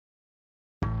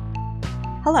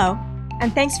Hello,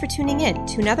 and thanks for tuning in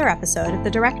to another episode of The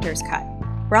Director's Cut,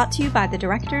 brought to you by the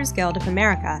Directors Guild of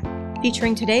America,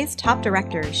 featuring today's top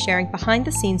directors sharing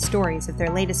behind-the-scenes stories of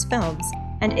their latest films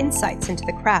and insights into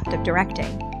the craft of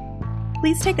directing.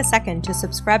 Please take a second to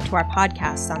subscribe to our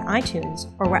podcasts on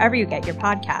iTunes or wherever you get your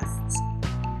podcasts.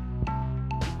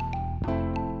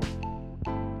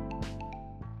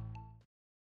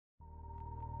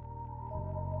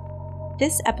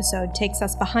 This episode takes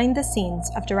us behind the scenes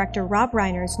of director Rob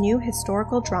Reiner's new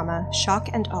historical drama, Shock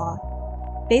and Awe.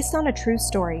 Based on a true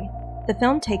story, the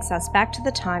film takes us back to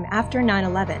the time after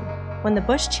 9/11, when the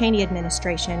Bush-Cheney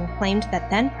administration claimed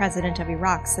that then-president of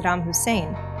Iraq, Saddam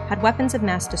Hussein, had weapons of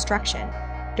mass destruction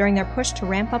during their push to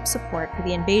ramp up support for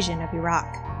the invasion of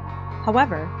Iraq.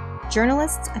 However,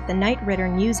 journalists at the Knight Ridder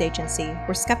news agency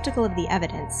were skeptical of the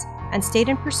evidence and stayed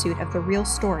in pursuit of the real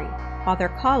story, while their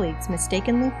colleagues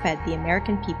mistakenly fed the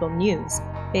American people news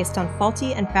based on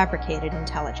faulty and fabricated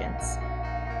intelligence.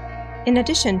 In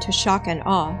addition to Shock and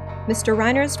Awe, Mr.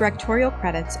 Reiner's directorial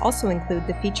credits also include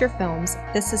the feature films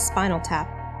This Is Spinal Tap,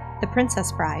 The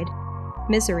Princess Bride,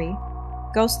 Misery,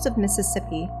 Ghosts of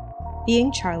Mississippi,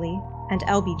 Being Charlie, and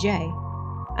LBJ,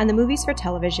 and the movies for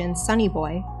television Sonny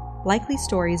Boy, Likely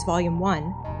Stories Volume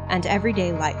 1, and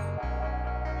Everyday Life.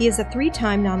 He is a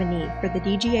 3-time nominee for the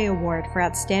DGA Award for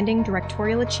Outstanding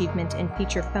Directorial Achievement in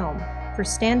Feature Film for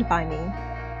Stand By Me,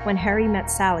 When Harry Met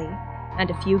Sally,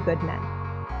 and A Few Good Men.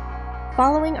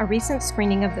 Following a recent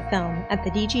screening of the film at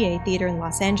the DGA Theater in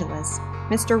Los Angeles,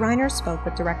 Mr. Reiner spoke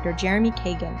with director Jeremy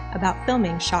Kagan about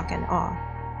filming Shock and Awe.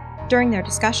 During their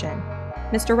discussion,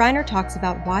 Mr. Reiner talks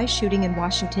about why shooting in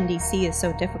Washington, D.C. is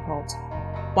so difficult,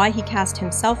 why he cast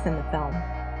himself in the film,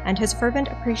 and his fervent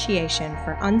appreciation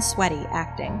for unsweaty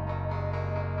acting.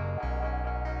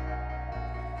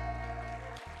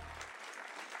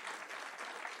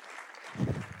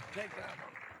 Take that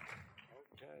one.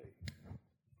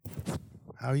 Okay.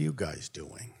 How are you guys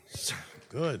doing?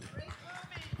 Good.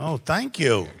 Oh, thank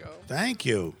you. Thank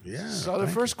you. Yeah. So the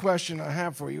first question I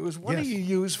have for you is, what do you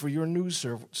use for your news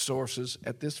sources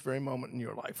at this very moment in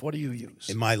your life? What do you use?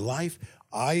 In my life,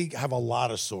 I have a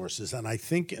lot of sources, and I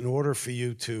think in order for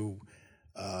you to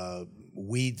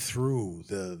weed through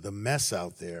the mess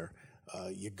out there,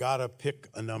 you got to pick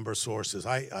a number of sources.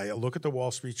 I look at the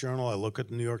Wall Street Journal, I look at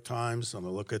the New York Times, and I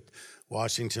look at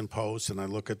Washington Post, and I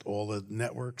look at all the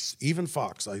networks, even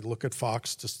Fox. I look at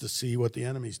Fox just to see what the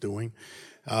enemy's doing.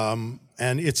 And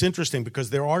it's interesting because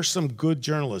there are some good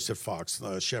journalists at Fox,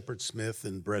 Shepard Smith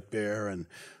and Brett Baer and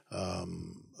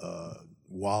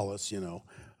Wallace,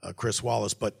 Chris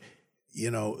Wallace, but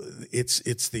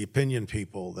it's the opinion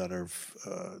people that are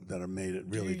made it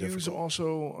really difficult. Do you use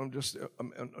also just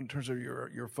in terms of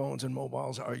your phones and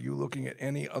mobiles? Are you looking at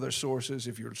any other sources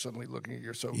if you're suddenly looking at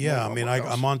your social? Yeah, I mean,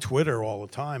 I'm on Twitter all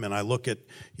the time, and I look at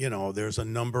there's a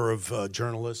number of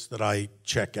journalists that I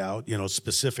check out,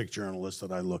 specific journalists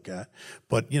that I look at,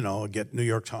 but I get New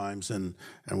York Times and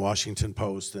Washington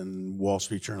Post and Wall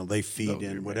Street Journal. They feed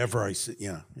in whatever I see.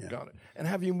 Yeah. Got it. And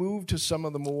have you moved to some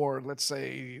of the more, let's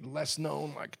say, less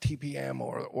known, like TPM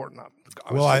or not?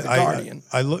 Well, The Guardian.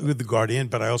 I look with The Guardian,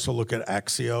 but I also look at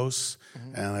Axios,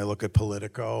 and I look at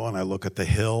Politico, and I look at The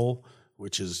Hill,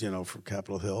 which is, from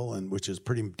Capitol Hill, and which is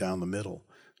pretty down the middle,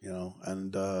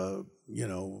 and,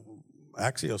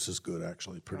 Axios is good,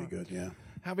 actually, pretty good, yeah.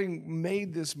 Having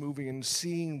made this movie and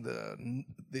seeing the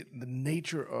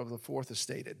nature of the Fourth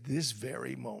Estate at this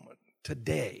very moment,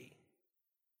 today,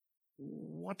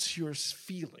 what's your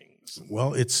feelings?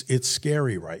 Well, it's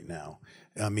scary right now.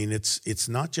 I mean, it's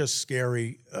not just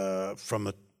scary from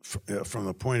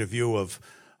the point of view of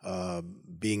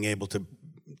being able to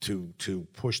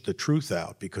push the truth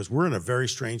out, because we're in a very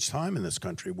strange time in this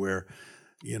country where,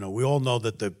 we all know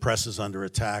that the press is under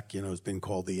attack. It's been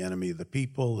called the enemy of the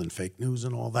people and fake news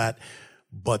and all that,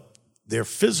 but their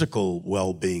physical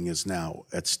well-being is now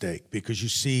at stake, because you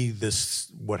see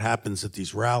what happens at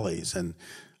these rallies and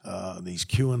these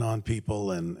QAnon people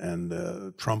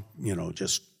and Trump,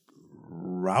 just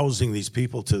rousing these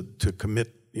people to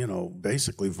commit,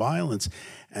 basically violence.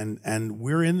 And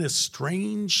we're in this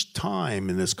strange time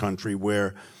in this country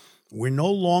where we're no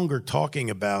longer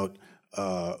talking about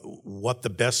what the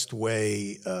best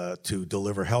way to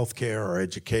deliver health care or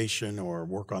education or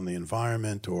work on the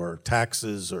environment or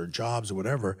taxes or jobs or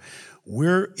whatever.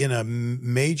 We're in a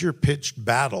major pitched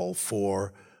battle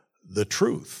for the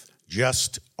truth,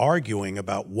 just arguing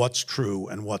about what's true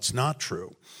and what's not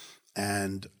true.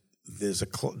 And there's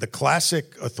the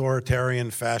classic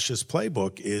authoritarian fascist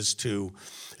playbook is to,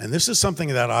 and this is something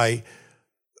that I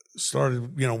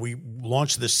started, we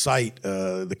launched this site,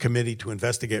 the Committee to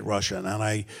Investigate Russia, and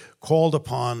I called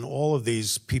upon all of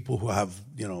these people who have,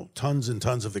 tons and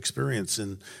tons of experience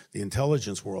in the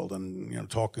intelligence world, and,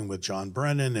 talking with John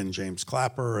Brennan and James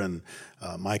Clapper and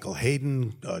Michael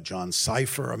Hayden, John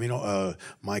Cipher,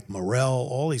 Mike Morrell,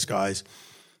 all these guys.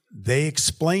 They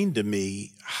explained to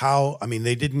me how,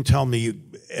 they didn't tell me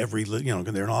they're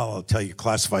not allowed to tell you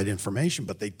classified information,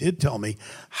 but they did tell me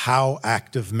how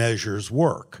active measures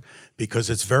work, because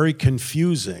it's very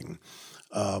confusing.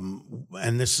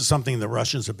 And this is something the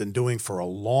Russians have been doing for a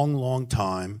long, long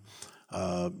time,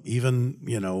 even,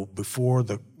 before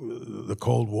the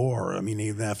Cold War.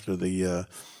 Even after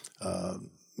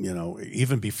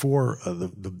even before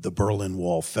the Berlin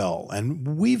Wall fell.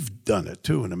 And we've done it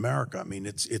too in America.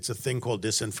 It's a thing called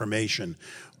disinformation,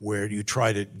 where you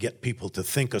try to get people to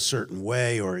think a certain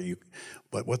way,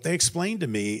 but what they explained to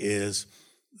me is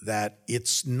that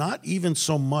it's not even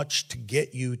so much to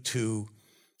get you to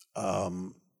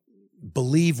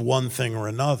believe one thing or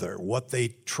another. What they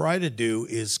try to do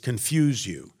is confuse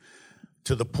you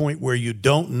to the point where you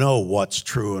don't know what's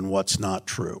true and what's not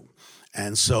true.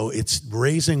 And so it's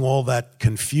raising all that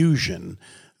confusion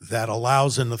that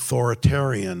allows an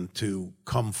authoritarian to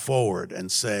come forward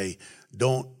and say,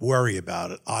 don't worry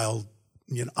about it.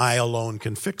 I alone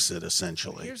can fix it,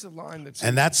 essentially. Here's the line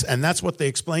and that's what they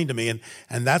explained to me,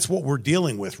 and that's what we're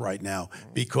dealing with right now,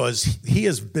 because he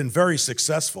has been very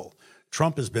successful.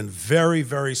 Trump has been very,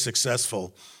 very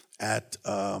successful at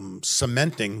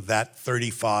cementing that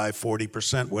 35,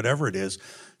 40%, whatever it is,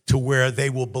 to where they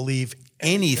will believe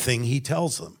anything he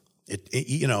tells them.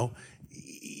 He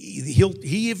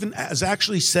even has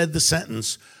actually said the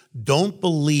sentence, "Don't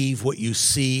believe what you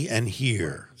see and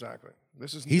hear." Exactly.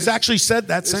 He's actually said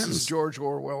that this sentence. This is George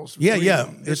Orwell's.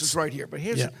 Yeah. This is right here. But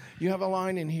you have a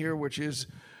line in here which is,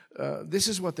 "This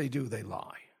is what they do. They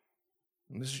lie."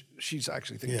 And she's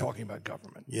actually talking about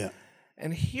government. Yeah.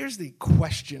 And here's the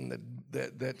question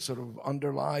that sort of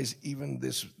underlies even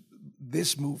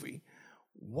this movie.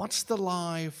 What's the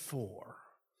lie for?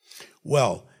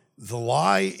 Well, the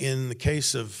lie in the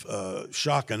case of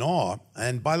shock and awe,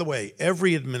 and by the way,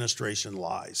 every administration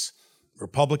lies.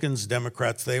 Republicans,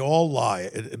 Democrats, they all lie.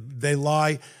 They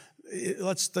lie.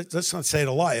 Let's not say it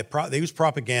a lie. They use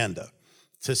propaganda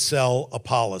to sell a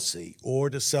policy or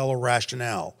to sell a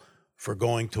rationale for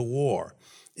going to war.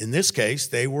 In this case,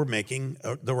 they were making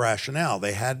the rationale.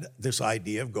 They had this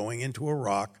idea of going into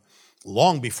Iraq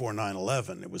long before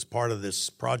 9/11. It was part of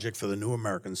this project for the New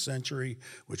American Century,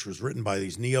 which was written by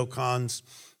these neocons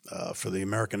for the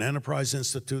American Enterprise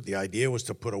Institute. The idea was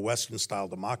to put a Western-style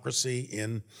democracy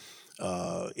in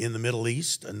the Middle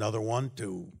East, another one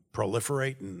to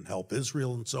proliferate and help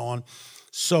Israel and so on.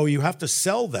 So you have to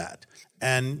sell that.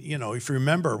 And, if you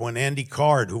remember when Andy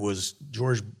Card, who was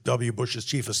George W. Bush's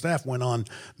chief of staff, went on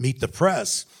Meet the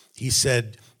Press, he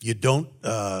said, you don't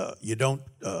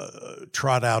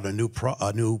trot out a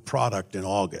new product in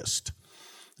August.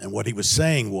 And what he was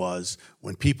saying was,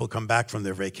 when people come back from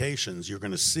their vacations, you're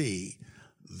going to see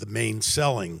the main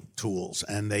selling tools.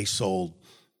 And they sold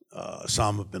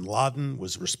Osama bin Laden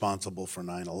was responsible for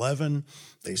 9/11.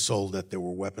 They sold that there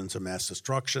were weapons of mass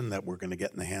destruction that were going to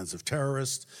get in the hands of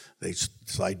terrorists. This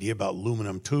idea about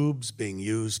aluminum tubes being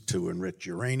used to enrich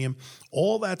uranium.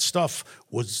 All that stuff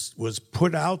was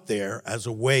put out there as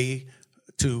a way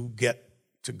to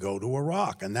go to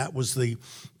Iraq, and that was the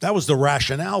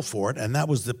rationale for it, and that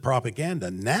was the propaganda.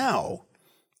 Now,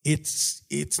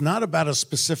 it's not about a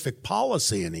specific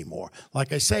policy anymore.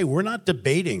 Like I say, we're not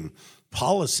debating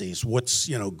policies, what's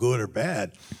good or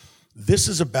bad. This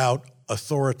is about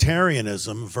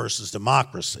authoritarianism versus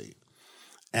democracy.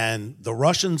 And the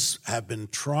Russians have been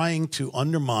trying to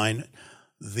undermine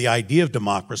the idea of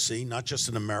democracy, not just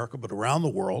in America, but around the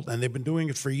world, and they've been doing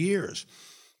it for years.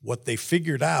 What they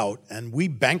figured out, and we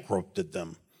bankrupted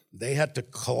them, they had to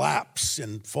collapse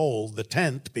and fold the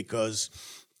tent because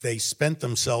they spent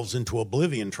themselves into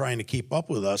oblivion trying to keep up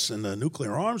with us in the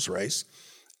nuclear arms race,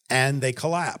 and they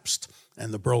collapsed.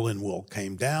 And the Berlin Wall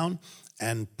came down,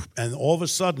 and all of a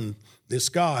sudden, this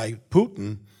guy,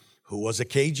 Putin, who was a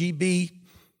KGB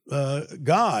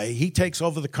guy, he takes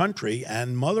over the country,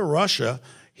 and Mother Russia,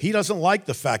 he doesn't like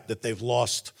the fact that they've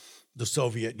lost the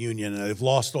Soviet Union and they've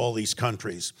lost all these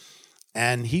countries.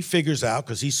 And he figures out,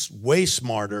 because he's way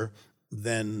smarter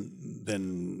than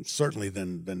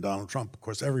Donald Trump. Of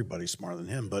course, everybody's smarter than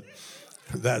him, but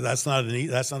that's not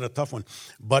a tough one.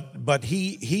 But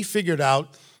he figured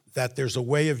out that there's a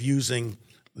way of using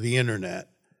the internet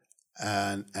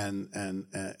and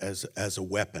as a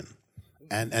weapon,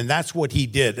 and that's what he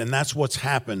did, and that's what's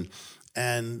happened.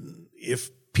 And if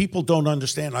people don't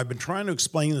understand. I've been trying to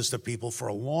explain this to people for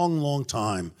a long, long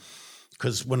time,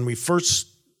 because when we first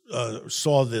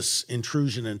saw this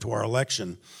intrusion into our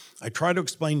election, I try to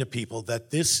explain to people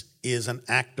that this is an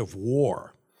act of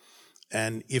war.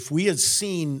 And if we had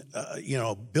seen,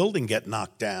 a building get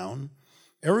knocked down,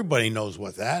 everybody knows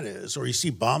what that is. Or you see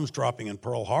bombs dropping in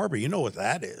Pearl Harbor, you know what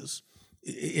that is.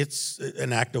 It's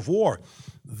an act of war.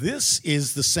 This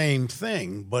is the same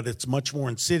thing, but it's much more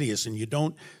insidious, and you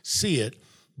don't see it.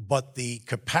 But the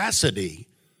capacity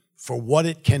for what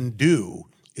it can do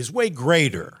is way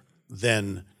greater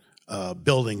than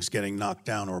buildings getting knocked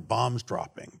down or bombs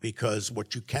dropping, because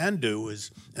what you can do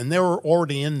is, and they're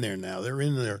already in there now, they're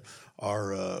in there,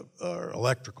 our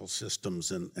electrical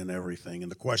systems and everything.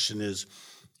 And the question is,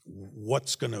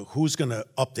 who's gonna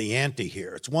up the ante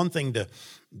here? It's one thing to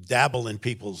dabble in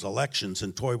people's elections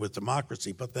and toy with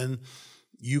democracy, but then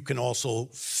you can also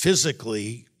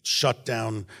physically shut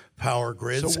down power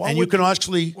grids, and you can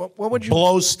actually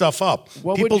blow stuff up.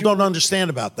 People don't understand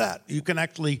about that. You can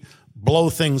actually blow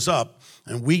things up,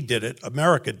 and we did it.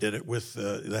 America did it with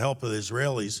the help of the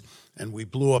Israelis, and we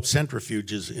blew up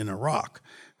centrifuges in Iraq.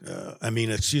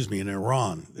 In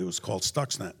Iran. It was called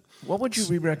Stuxnet. What would you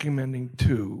be recommending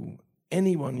to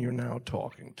anyone you're now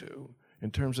talking to in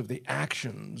terms of the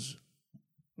actions,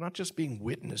 not just being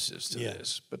witnesses to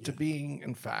this, but to being,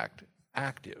 in fact,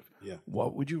 active? Yeah.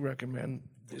 What would you recommend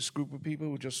this group of people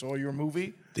who just saw your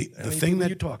movie? The thing that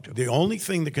you talk to. The only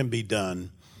thing that can be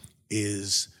done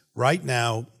is, right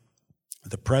now,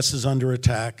 the press is under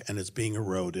attack and it's being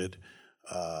eroded.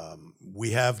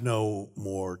 We have no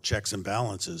more checks and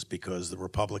balances because the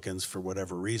Republicans, for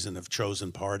whatever reason, have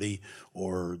chosen party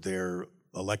or their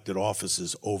elected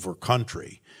offices over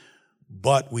country.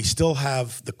 But we still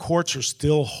have, the courts are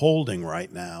still holding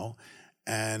right now,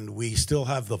 and we still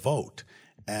have the vote.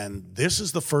 And this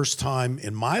is the first time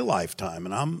in my lifetime,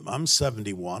 and I'm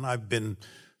 71, I've been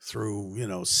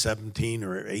through 17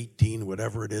 or 18,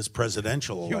 whatever it is,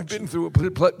 presidential elections. You've been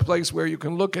through a place where you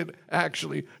can look at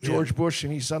actually George Bush,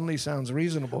 and he suddenly sounds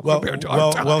reasonable compared to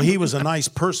our time. Well, he was a nice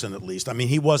person, at least. I mean,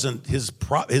 he wasn't. His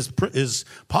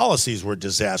policies were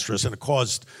disastrous, and it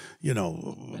caused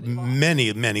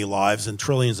many lives and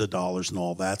trillions of dollars and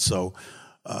all that. So.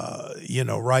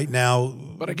 Right now.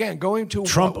 But again, going to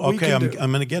Trump. What we okay, can I'm do.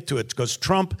 going to get to it, because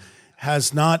Trump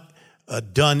has not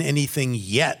done anything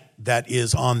yet that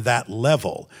is on that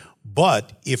level.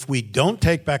 But if we don't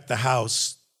take back the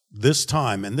House this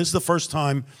time, and this is the first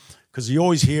time, because you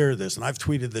always hear this, and I've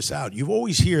tweeted this out, you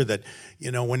always hear that,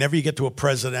 whenever you get to a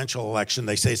presidential election,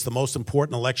 they say it's the most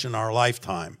important election in our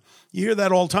lifetime. You hear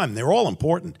that all the time. They're all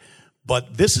important.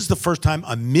 But this is the first time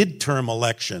a midterm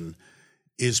election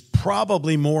is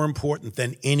probably more important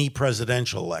than any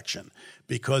presidential election,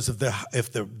 because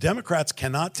if the Democrats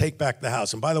cannot take back the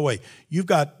House, and by the way, you've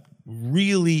got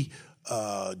really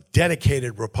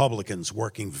dedicated Republicans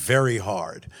working very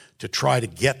hard to try to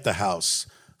get the House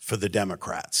for the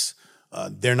Democrats.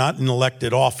 They're not in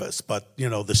elected office, but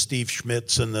the Steve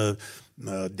Schmitz and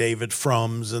the David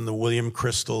Frums and the William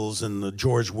Crystals and the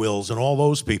George Wills and all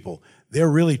those people,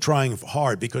 they're really trying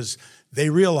hard, because they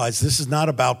realize this is not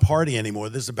about party anymore.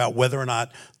 This is about whether or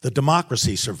not the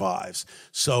democracy survives.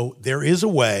 So there is a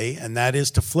way, and that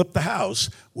is to flip the House,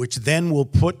 which then will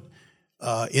put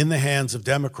in the hands of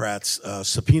Democrats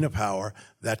subpoena power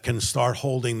that can start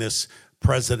holding this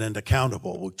president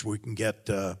accountable, which we can get,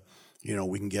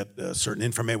 certain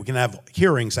information. We can have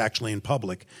hearings actually in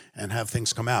public and have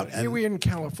things come out. Here we're in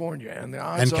California, and the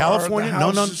odds and California,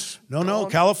 are the House no,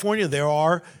 California,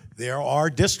 there are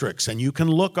districts, and you can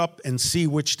look up and see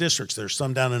which districts. There's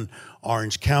some down in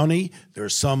Orange County.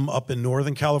 There's some up in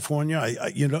Northern California.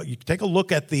 You take a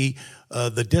look at the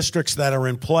districts that are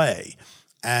in play.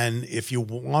 And if you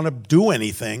want to do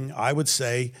anything, I would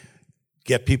say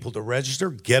get people to register,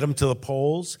 get them to the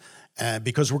polls,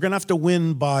 because we're going to have to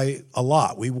win by a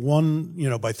lot. We won,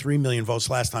 by 3 million votes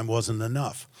last time. Wasn't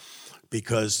enough,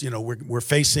 because we're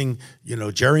facing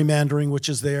gerrymandering, which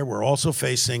is there. We're also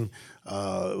facing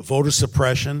voter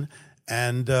suppression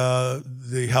and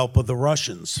the help of the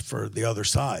Russians for the other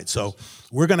side. So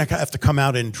we're going to have to come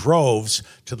out in droves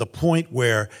to the point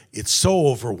where it's so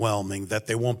overwhelming that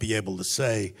they won't be able to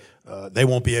say, they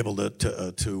won't be able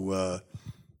to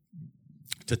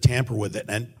tamper with it.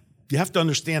 And you have to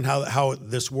understand how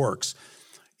this works.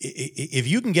 If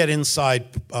you can get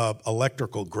inside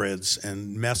electrical grids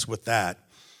and mess with that,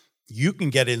 you can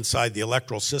get inside the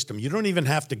electoral system. You don't even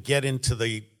have to get into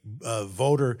the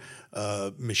voter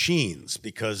machines,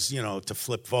 because, to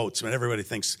flip votes, when everybody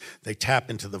thinks they tap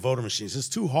into the voter machines, it's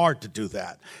too hard to do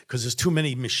that because there's too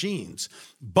many machines.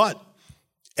 But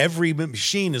every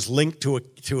machine is linked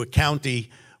to a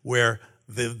county where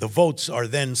the votes are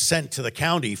then sent to the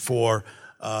county for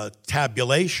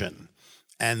tabulation.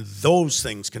 And those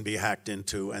things can be hacked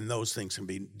into, and those things can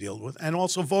be dealt with. And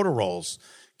also voter rolls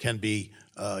can be,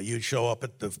 you show up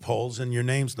at the polls and your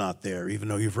name's not there, even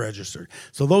though you've registered.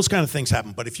 So those kind of things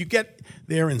happen. But if you get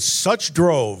there in such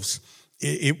droves,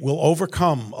 it will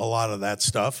overcome a lot of that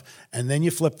stuff. And then you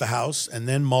flip the House, and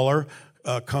then Mueller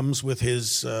comes with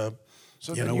his...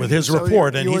 with his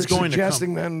report, and he's going to come. You're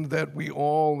suggesting then that we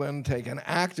all then take an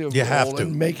active role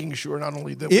in making sure not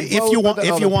only that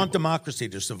if you want democracy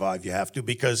to survive, you have to,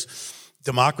 because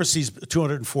democracy's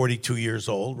 242 years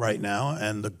old right now,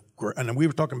 and we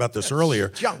were talking about this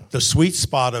earlier. Young. The sweet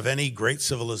spot of any great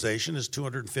civilization is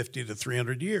 250 to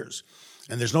 300 years,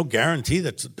 and there's no guarantee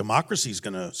that democracy is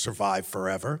going to survive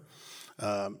forever.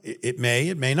 It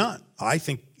may not. I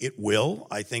think it will.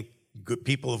 I think good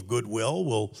people of goodwill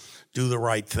will do the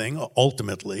right thing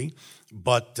ultimately,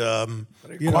 but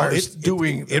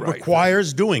it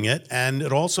requires doing it, and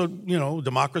it also,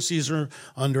 democracies are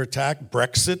under attack.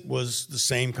 Brexit was the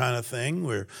same kind of thing,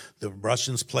 where the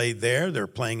Russians played there, they're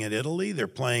playing in Italy, they're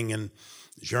playing in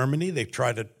Germany. They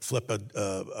tried to flip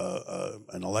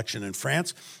an election in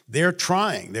France. They're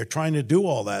trying to do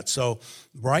all that. So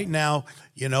right now,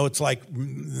 it's like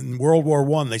in World War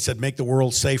I, they said, make the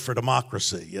world safe for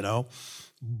democracy,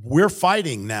 We're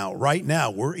fighting now, right now.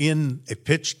 We're in a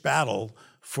pitched battle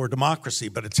for democracy,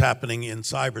 but it's happening in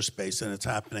cyberspace, and it's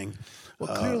happening...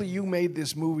 Well, clearly you made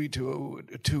this movie to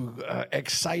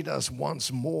excite us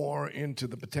once more into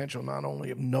the potential not only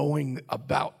of knowing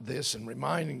about this and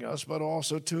reminding us, but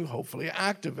also to hopefully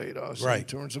activate us in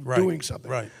terms of doing something.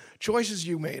 Right. Choices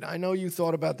you made. I know you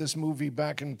thought about this movie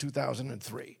back in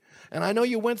 2003. And I know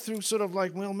you went through sort of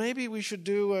like, well, maybe we should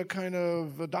do a kind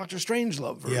of a Dr.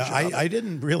 Strangelove version. Yeah, I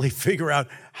didn't really figure out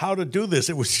how to do this.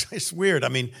 It was just weird. I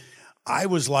mean, I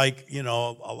was like, I don't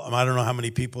know how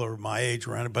many people are my age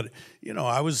around it, but,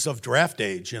 I was of draft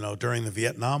age, during the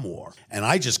Vietnam War. And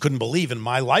I just couldn't believe in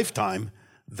my lifetime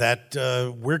that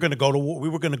we were going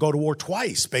to go to war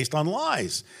twice based on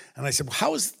lies. And I said, well,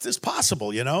 how is this possible,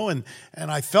 And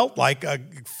I felt like a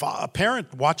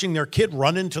parent watching their kid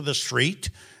run into the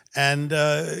street and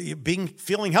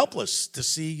feeling helpless to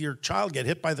see your child get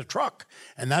hit by the truck.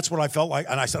 And that's what I felt like.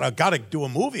 And I said, I've got to do a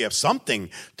movie of something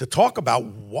to talk about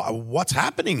what's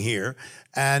happening here.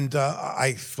 And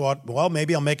I thought, well,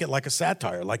 maybe I'll make it like a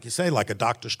satire, like you say, like a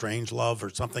Dr. Strangelove or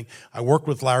something. I worked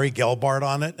with Larry Gelbart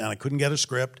on it, and I couldn't get a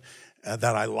script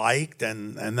that I liked.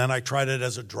 And then I tried it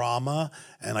as a drama,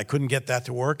 and I couldn't get that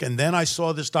to work. And then I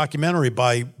saw this documentary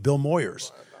by Bill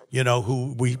Moyers,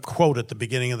 who we quote at the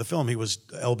beginning of the film. He was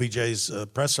LBJ's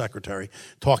press secretary,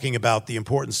 talking about the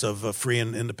importance of a free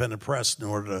and independent press in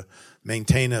order to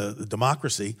maintain a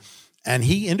democracy. And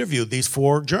he interviewed these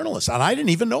 4 journalists, and I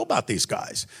didn't even know about these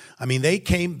guys. I mean, they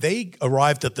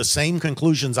arrived at the same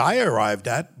conclusions I arrived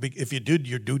at. If you did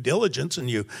your due diligence and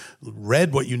you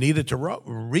read what you needed to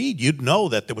read, you'd know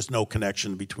that there was no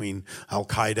connection between Al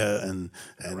Qaeda and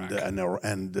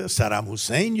Saddam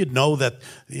Hussein. You'd know that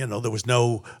there was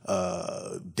no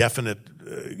definite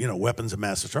weapons of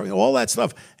mass destruction, all that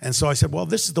stuff. And so I said, well,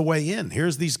 this is the way in.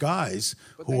 Here's these guys.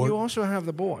 But then you also have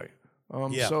the boy.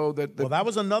 So that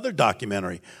was another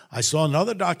documentary. I saw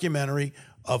another documentary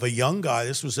of a young guy.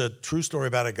 This was a true story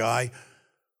about a guy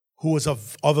who was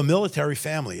of a military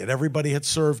family, and everybody had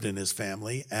served in his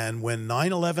family. And when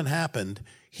 9/11 happened,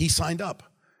 he signed up.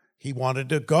 He wanted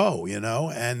to go,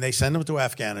 and they sent him to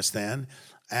Afghanistan.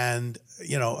 And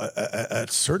at a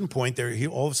certain point,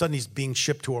 all of a sudden he's being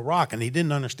shipped to Iraq, and he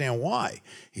didn't understand why.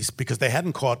 Because they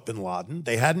hadn't caught bin Laden,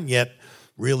 they hadn't yet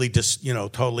really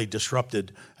totally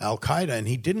disrupted Al Qaeda, and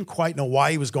he didn't quite know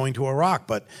why he was going to Iraq,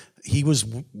 but he was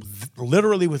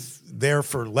literally there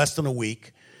for less than a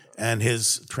week, and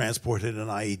his transport hit an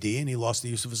IED, and he lost the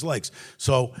use of his legs.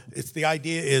 So the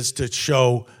idea is to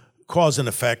show cause and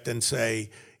effect and say,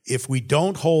 if we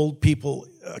don't hold people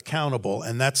accountable,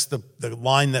 and that's the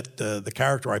line that the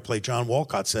character I play, John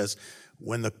Walcott, says,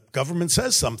 when the government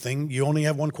says something, you only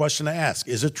have one question to ask: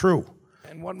 is it true?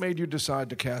 And what made you decide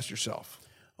to cast yourself?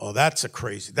 Oh, that's the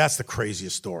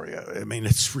craziest story. I mean,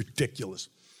 it's ridiculous.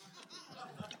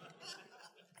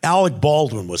 Alec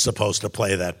Baldwin was supposed to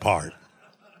play that part,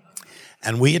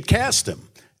 and we had cast him,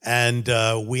 and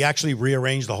we actually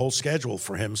rearranged the whole schedule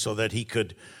for him so that he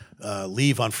could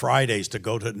leave on Fridays to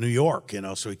go to New York,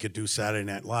 so he could do Saturday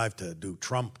Night Live to do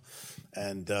Trump.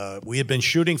 And we had been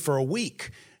shooting for a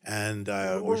week. And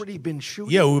already been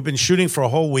shooting? Yeah, we've been shooting for a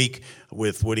whole week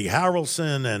with Woody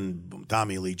Harrelson and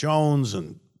Tommy Lee Jones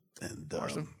and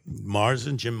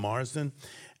Jim Marsden.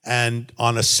 And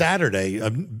on a Saturday,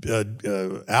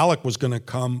 Alec was going to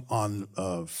come on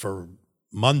for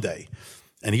Monday,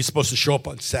 and he's supposed to show up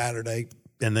on Saturday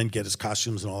and then get his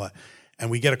costumes and all that. And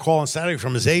we get a call on Saturday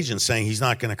from his agent saying he's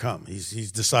not going to come.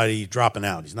 He's decided he's dropping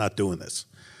out. He's not doing this.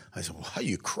 I said, well, are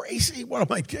you crazy? What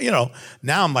am I,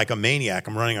 now I'm like a maniac.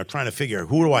 I'm trying to figure,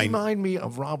 who do I... Remind me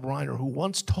of Rob Reiner, who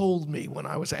once told me when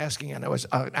I was asking, and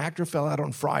an actor fell out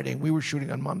on Friday, and we were shooting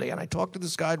on Monday, and I talked to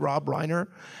this guy, Rob Reiner,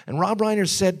 and Rob Reiner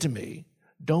said to me,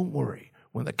 don't worry,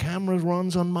 when the camera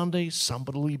runs on Monday,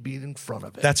 somebody will be in front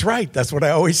of it. That's right. That's what I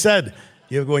always said.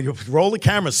 When you roll the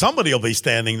camera, somebody will be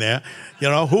standing there.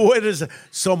 Who it is.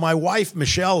 So my wife,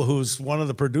 Michelle, who's one of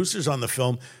the producers on the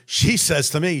film, she says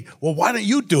to me, well, why don't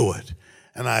you do it?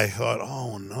 And I thought,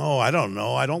 oh, no, I don't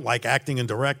know. I don't like acting and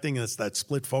directing. It's that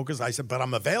split focus. I said, but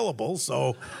I'm available.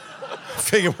 So I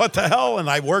figured, what the hell? And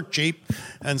I work cheap.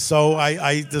 And so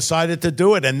I decided to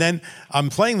do it. And then I'm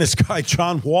playing this guy,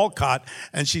 John Walcott,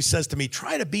 and she says to me,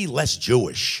 try to be less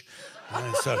Jewish. And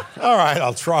I said, all right,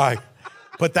 I'll try.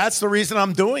 But that's the reason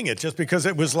I'm doing it, just because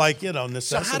it was like,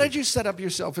 necessity. So how did you set up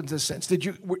yourself in this sense?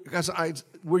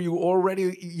 Were you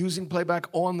already using playback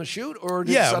on the shoot, or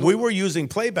we were using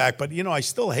playback, but I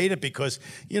still hate it because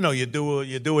you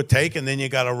do a take and then you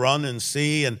got to run and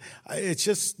see, and it's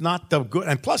just not the good.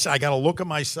 And plus, I got to look at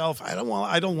myself. I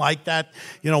don't like that.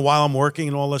 While I'm working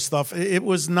and all this stuff, it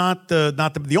was not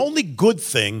the only good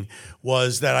thing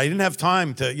was that I didn't have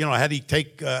time to. I had to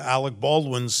take Alec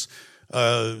Baldwin's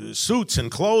suits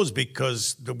and clothes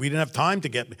because we didn't have time to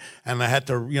get, and I had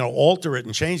to, alter it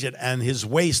and change it, and his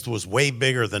waist was way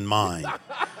bigger than mine.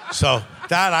 So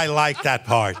that, I like that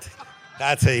part.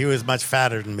 He was much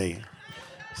fatter than me.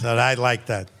 So I like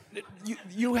that.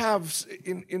 You have,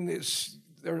 in this,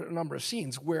 there are a number of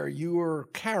scenes where your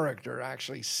character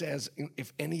actually says,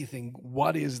 if anything,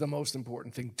 what is the most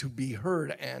important thing to be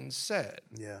heard and said.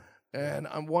 Yeah. And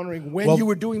I'm wondering when you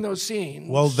were doing those scenes.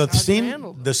 Well, the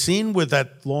scene with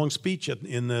that long speech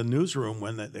in the newsroom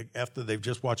after they've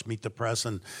just watched Meet the Press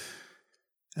and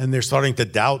they're starting to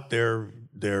doubt their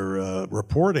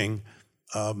reporting.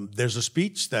 There's a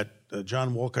speech that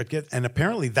John Walcott gets, and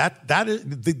apparently that is.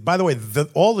 By the way,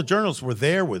 all the journalists were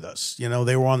there with us.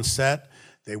 They were on set.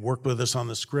 They worked with us on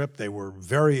the script. They were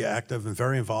very active and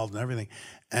very involved in everything.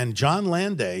 And John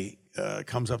Landay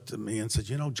comes up to me and says,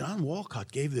 John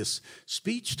Walcott gave this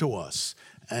speech to us,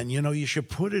 and, you should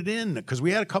put it in, because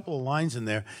we had a couple of lines in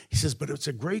there. He says, but it's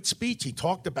a great speech. He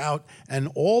talked about, and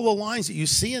all the lines that you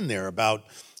see in there about,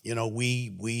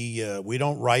 we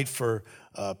don't write for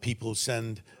people who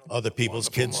send other people's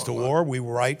kids to war. We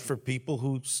write for people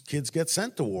whose kids get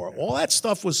sent to war. All that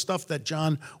stuff was stuff that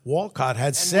John Walcott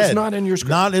had said. Was not in your script.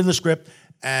 Not in the script.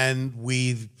 And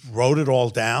we wrote it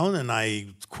all down, and I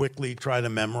quickly tried to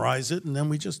memorize it, and then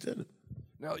we just did it.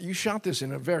 Now, you shot this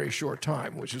in a very short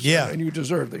time, which is and you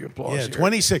deserve the applause. Yeah, here,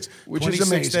 26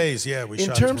 is amazing. Days. Yeah, we shot.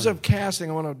 In terms of casting,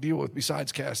 I want to deal with,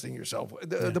 besides casting yourself,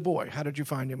 the boy. How did you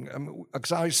find him?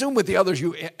 Because I assume with the others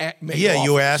you made. Yeah,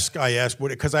 I asked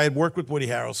Woody, because I had worked with Woody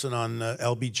Harrelson on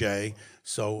LBJ,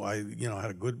 so I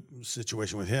had a good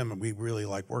situation with him, and we really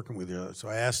liked working with you. So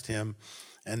I asked him.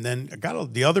 And then I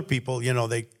got the other people,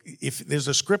 if there's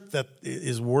a script that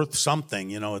is worth something,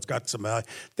 it's got some,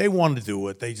 they want to do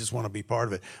it. They just want to be part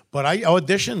of it. But I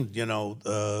auditioned,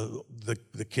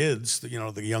 the kids,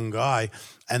 the young guy,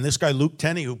 and this guy, Luke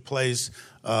Tenney, who plays,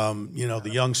 the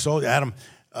young soldier, Adam,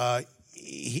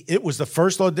 it was the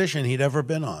first audition he'd ever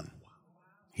been on.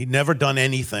 He'd never done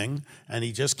anything, and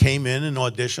he just came in and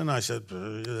auditioned. I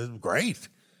said, great.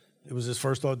 It was his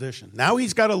first audition. Now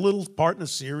he's got a little part in a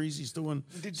series. He's doing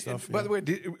stuff. By the way,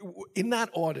 in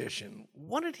that audition,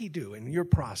 what did he do in your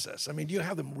process? I mean, do you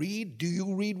have them read? Do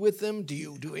you read with them? Do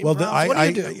you do improv? Well, what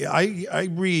do you do? I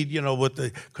read,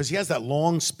 because he has that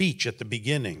long speech at the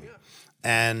beginning. Yeah.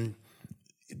 And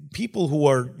people who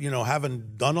are,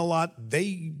 haven't done a lot,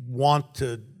 they want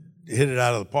to hit it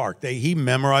out of the park. He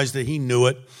memorized it. He knew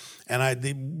it.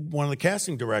 And one of the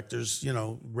casting directors,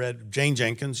 read Jane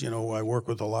Jenkins, who I work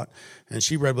with a lot, and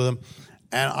she read with him.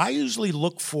 And I usually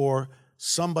look for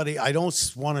somebody, I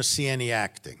don't want to see any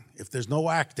acting. If there's no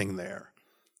acting there,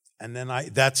 and then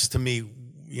that's to me,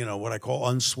 what I call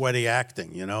unsweaty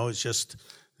acting. It's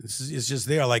just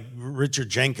there. Like Richard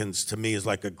Jenkins to me is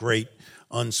like a great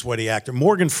unsweaty actor.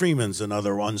 Morgan Freeman's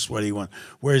another unsweaty one,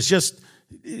 where he's just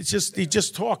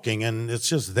talking, and it's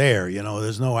just there,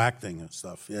 there's no acting and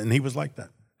stuff. And he was like that.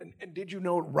 And did you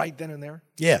know it right then and there?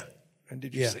 Yeah. And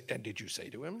did you say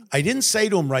to him? I didn't say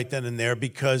to him right then and there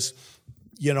because,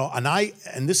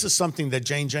 and this is something that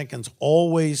Jane Jenkins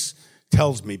always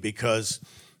tells me, because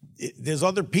there's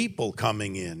other people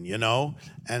coming in, you know,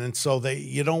 and so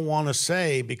you don't want to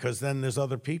say because then there's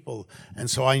other people, and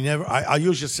so I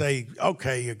usually say,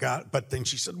 okay, you got, but then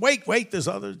she said, wait, there's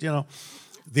others, you know.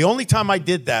 The only time I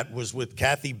did that was with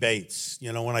Kathy Bates,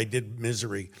 you know, when I did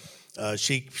Misery. I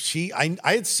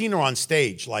had seen her on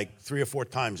stage like 3 or 4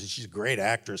 times, and she's a great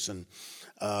actress, and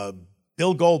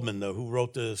Bill Goldman, who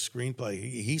wrote the screenplay,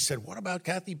 he said, what about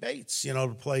Kathy Bates, you know,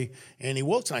 to play Annie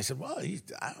Wilkes? And I said, well,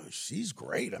 she's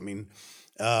great. I mean,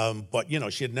 but, you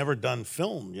know, she had never done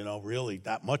film, you know, really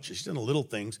that much. She's done little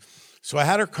things. So I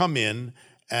had her come in,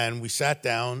 and we sat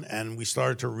down, and we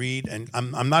started to read, and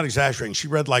I'm not exaggerating. She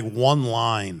read like 1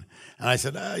 line. And I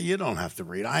said, you don't have to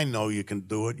read. I know you can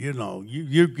do it. You know,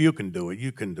 you can do it.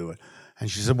 You can do it.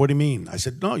 And she said, what do you mean? I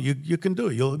said, no, you can do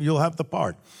it. You'll have the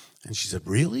part. And she said,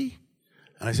 really?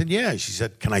 And I said, yeah. She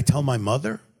said, can I tell my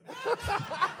mother?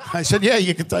 I said, yeah,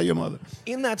 you can tell your mother.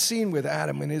 In that scene with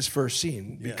Adam, in his first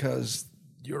scene, because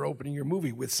you're opening your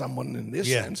movie with someone in this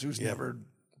sense who's never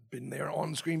been there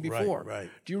on screen before. Right.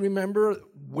 Do you remember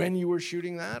when you were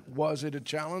shooting that? Was it a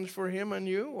challenge for him and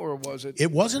you, or was it?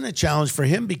 It wasn't a challenge for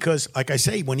him because, like I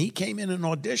say, when he came in and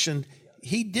auditioned,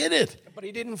 he did it. But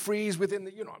he didn't freeze within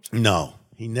the, you know what I'm saying? No.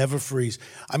 He never frees.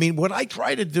 I mean, what I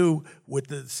try to do with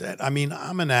the set, I mean,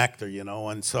 I'm an actor, you know,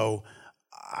 and so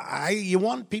you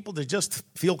want people to just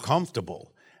feel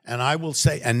comfortable. And I will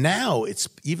say, and now it's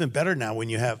even better now when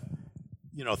you have,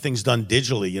 you know, things done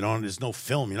digitally, you know, and there's no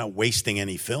film. You're not wasting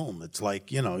any film. It's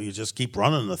like, you know, you just keep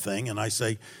running the thing. And I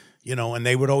say, you know, and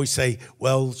they would always say,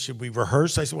 well, should we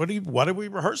rehearse? I said, what are we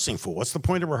rehearsing for? What's the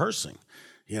point of rehearsing?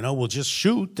 You know, we'll just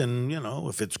shoot, and, you know,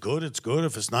 if it's good, it's good.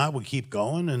 If it's not, we'll keep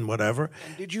going and whatever.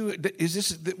 And is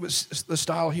this the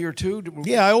style here, too?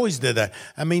 Yeah, I always did that.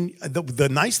 I mean, the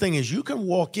nice thing is you can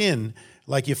walk in,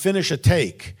 like you finish a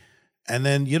take, and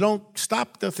then you don't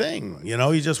stop the thing. You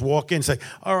know, you just walk in and say,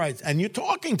 all right, and you're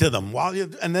talking to them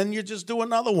and then you just do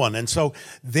another one. And so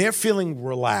they're feeling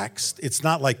relaxed. It's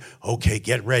not like, okay,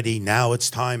 get ready, now it's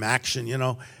time, action, you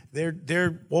know.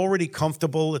 They're already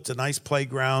comfortable. It's a nice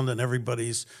playground, and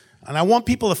and I want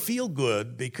people to feel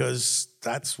good because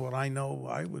that's what I know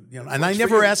I would, you know. And I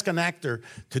never ask an actor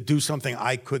to do something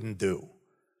I couldn't do.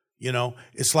 You know,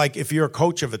 it's like if you're a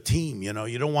coach of a team, you know,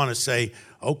 you don't want to say,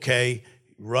 okay,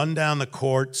 run down the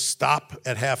court, stop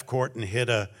at half court, and hit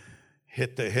a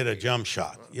jump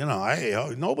shot. You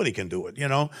know, nobody can do it, you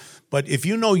know. But if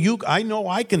you know I know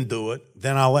I can do it,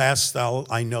 then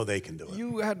I know they can do it.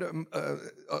 You had,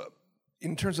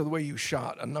 in terms of the way you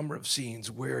shot, a number of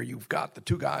scenes where you've got the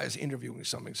 2 guys interviewing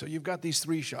something. So you've got these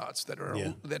 3 shots that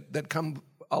are that come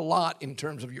a lot in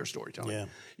terms of your storytelling. Yeah.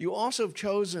 You also have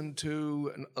chosen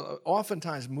to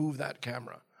oftentimes move that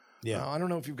camera. Yeah, I don't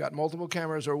know if you've got multiple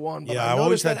cameras or one. But I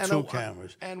always had 2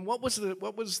 cameras. And what was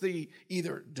the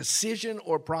either decision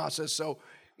or process? So,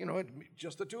 you know,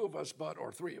 just the 2 of us,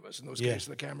 or 3 of us in those cases.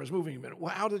 The camera's moving a minute.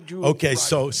 Well, how did you? Okay,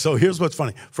 so here's what's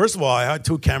funny. First of all, I had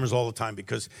 2 cameras all the time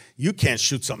because you can't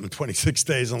shoot something in 26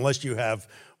 days unless you have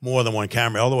more than 1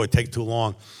 camera. Although it takes too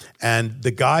long. And the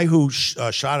guy who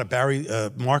shot it, Barry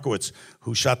Markowitz,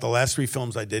 who shot the last 3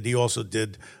 films I did, he also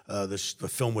did the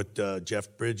film with Jeff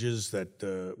Bridges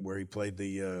where he played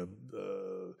the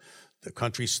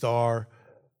country star.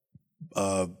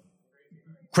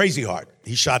 Crazy Heart.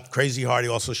 He shot Crazy Heart. He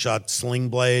also shot Sling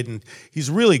Blade, and he's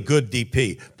a really good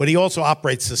DP. But he also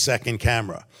operates the second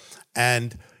camera,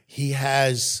 and he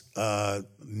has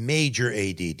major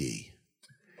ADD,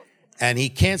 and he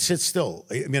can't sit still.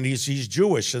 I mean, he's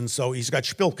Jewish, and so he's got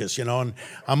spilkus, you know. And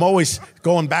I'm always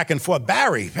going back and forth.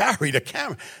 Barry, the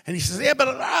camera, and he says, yeah,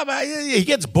 but he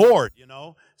gets bored, you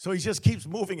know. So he just keeps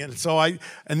moving it. So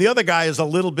and the other guy is a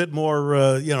little bit more,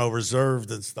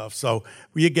 reserved and stuff. So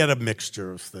you get a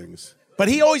mixture of things. But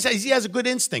he has a good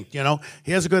instinct, you know.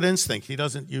 He has a good instinct. He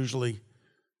doesn't usually,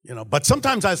 you know. But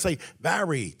sometimes I say,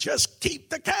 Barry, just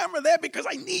keep the camera there because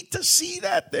I need to see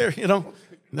that there, you know.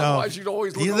 No. Otherwise, you'd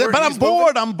always look over. But I'm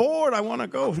bored. I'm bored. I want to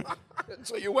go.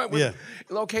 So you went with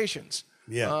locations.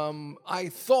 Yeah. I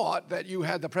thought that you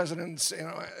had the president's,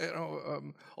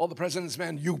 all the president's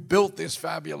men. You built this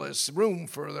fabulous room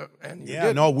for the, and you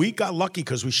did. No, we got lucky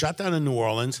because we shot down in New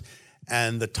Orleans,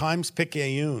 and the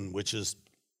Times-Picayune, which is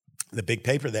the big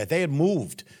paper there, they had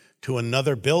moved to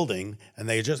another building, and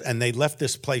they left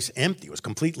this place empty. It was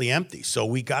completely empty. So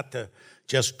we got to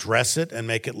just dress it and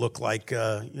make it look like,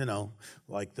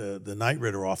 like the Night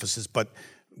Ritter offices, but.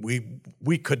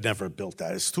 We could never have built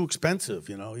that. It's too expensive,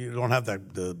 you know. You don't have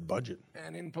the budget.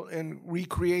 And in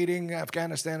recreating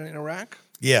Afghanistan and Iraq?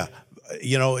 Yeah.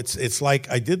 It's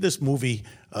like I did this movie,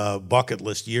 Bucket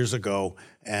List, years ago,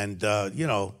 and,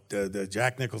 the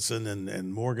Jack Nicholson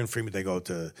and Morgan Freeman, they go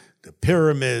to the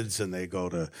pyramids, and they go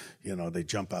to, they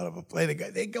jump out of a plane.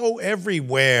 They go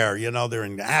everywhere. They're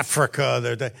in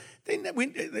Africa.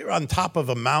 They're on top of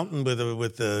a mountain with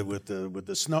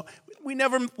the snow. We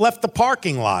never left the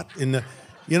parking lot in the.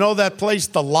 That place,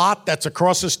 the lot that's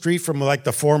across the street from like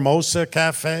the Formosa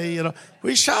Cafe,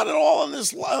 we shot it all in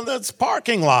this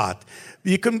parking lot.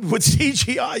 You can, with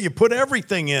CGI, you put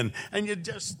everything in and you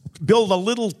just build a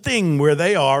little thing where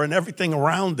they are and everything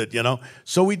around it,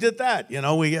 So we did that,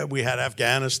 we had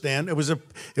Afghanistan. It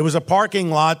was a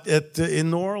parking lot in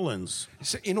New Orleans.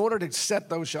 So in order to set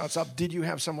those shots up, did you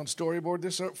have someone storyboard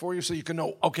this for you so you can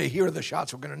know, okay, here are the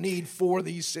shots we're going to need for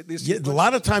these? Yeah, a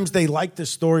lot of times they like the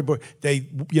storyboard. They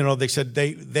said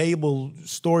they will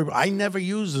storyboard. I never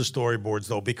use the storyboards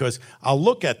though, because I'll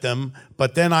look at them,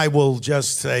 but then I will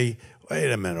just say,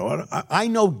 wait a minute, I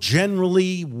know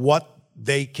generally what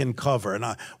they can cover. And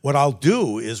what I'll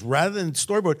do is, rather than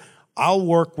storyboard, I'll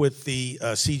work with the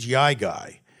CGI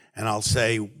guy, and I'll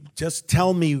say, just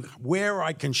tell me where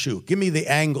I can shoot. Give me the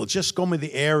angle. Just go me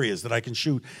the areas that I can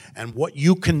shoot and what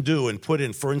you can do and put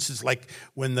in. For instance, like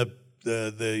when the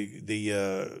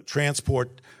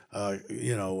transport,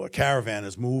 a caravan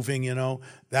is moving,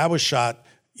 that was shot,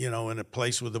 in a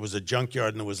place where there was a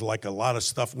junkyard and there was like a lot of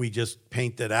stuff we just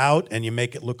painted out and you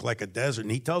make it look like a desert. And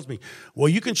he tells me, well,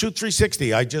 you can shoot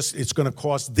 360. It's going to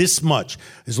cost this much.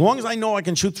 As long as I know I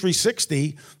can shoot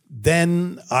 360,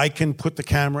 then I can put the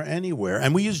camera anywhere.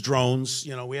 And we use drones.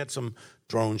 We had some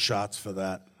drone shots for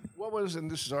that.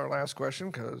 And this is our last question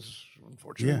because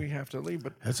unfortunately we have to leave,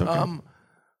 but that's okay.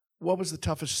 What was the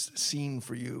toughest scene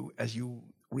for you as you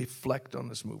reflect on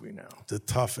this movie now? The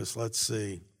toughest, let's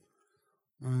see.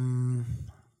 I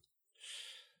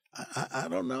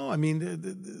don't know. I mean,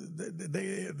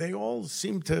 they all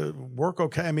seem to work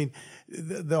okay. I mean,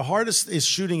 the hardest is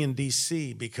shooting in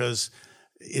D.C. because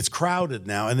it's crowded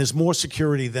now, and there's more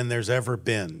security than there's ever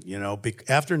been.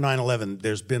 After 9/11,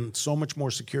 there's been so much more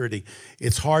security.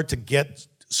 It's hard to get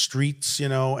streets,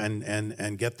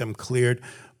 and get them cleared.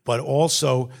 But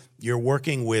also, you're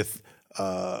working with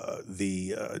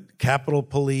the Capitol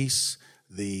Police,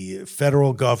 the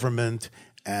federal government,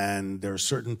 and there are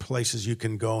certain places you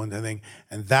can go and everything,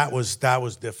 and that was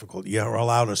difficult. You were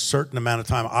allowed a certain amount of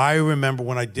time. I remember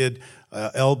when I did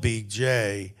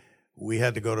LBJ, we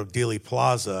had to go to Dealey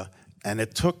Plaza, and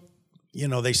it took,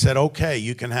 they said, okay,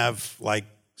 you can have like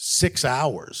 6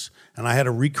 hours, and I had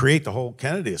to recreate the whole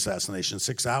Kennedy assassination in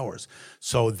 6 hours.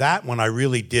 So that one I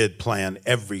really did plan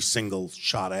every single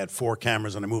shot. I had 4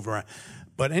 cameras and I moved around.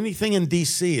 But anything in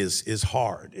D.C. is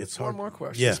hard. It's hard. One more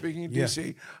question. Yeah. Speaking of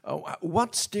D.C.,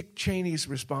 what's Dick Cheney's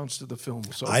response to the film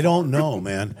so far? I don't know,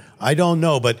 man. I don't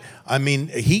know. But, I mean,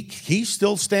 he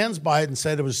still stands by it and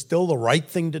said it was still the right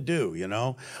thing to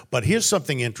do, But here's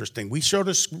something interesting. We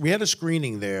had a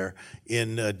screening there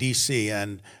in D.C.,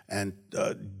 and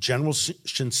General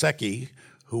Shinseki,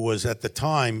 who was at the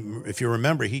time, if you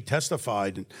remember, he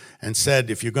testified and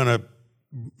said, if you're going to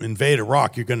invade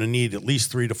Iraq, you're going to need at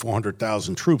least 300,000 to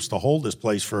 400,000 troops to hold this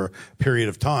place for a period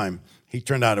of time. He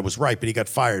turned out it was right, but he got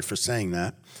fired for saying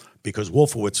that because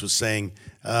Wolfowitz was saying,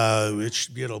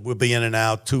 we'll be in and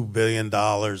out, $2 billion,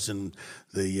 and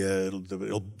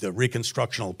the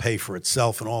reconstruction will pay for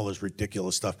itself and all this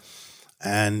ridiculous stuff.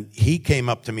 And he came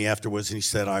up to me afterwards and he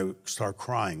said, I started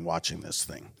crying watching this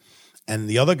thing. And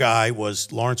the other guy was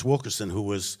Lawrence Wilkerson, who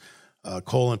was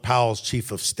Colin Powell's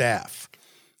chief of staff.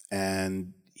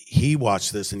 And he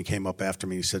watched this and he came up after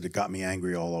me. He said it got me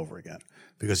angry all over again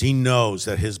because he knows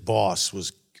that his boss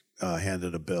was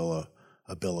handed a bill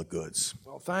of goods.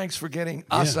 Well, thanks for getting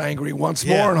us angry once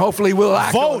more, and hopefully we'll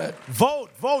act on it.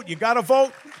 Vote. You got to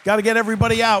vote. Got to get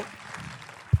everybody out.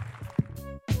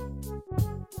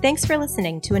 Thanks for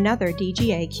listening to another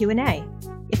DGA Q&A.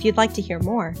 If you'd like to hear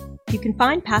more, you can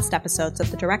find past episodes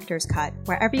of The Director's Cut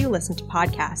wherever you listen to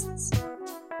podcasts.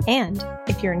 And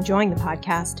if you're enjoying the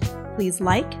podcast, please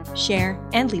like, share,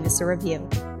 and leave us a review.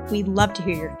 We'd love to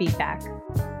hear your feedback.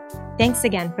 Thanks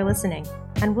again for listening,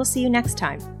 and we'll see you next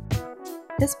time.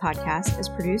 This podcast is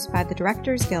produced by the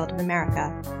Directors Guild of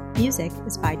America. Music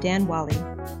is by Dan Wally.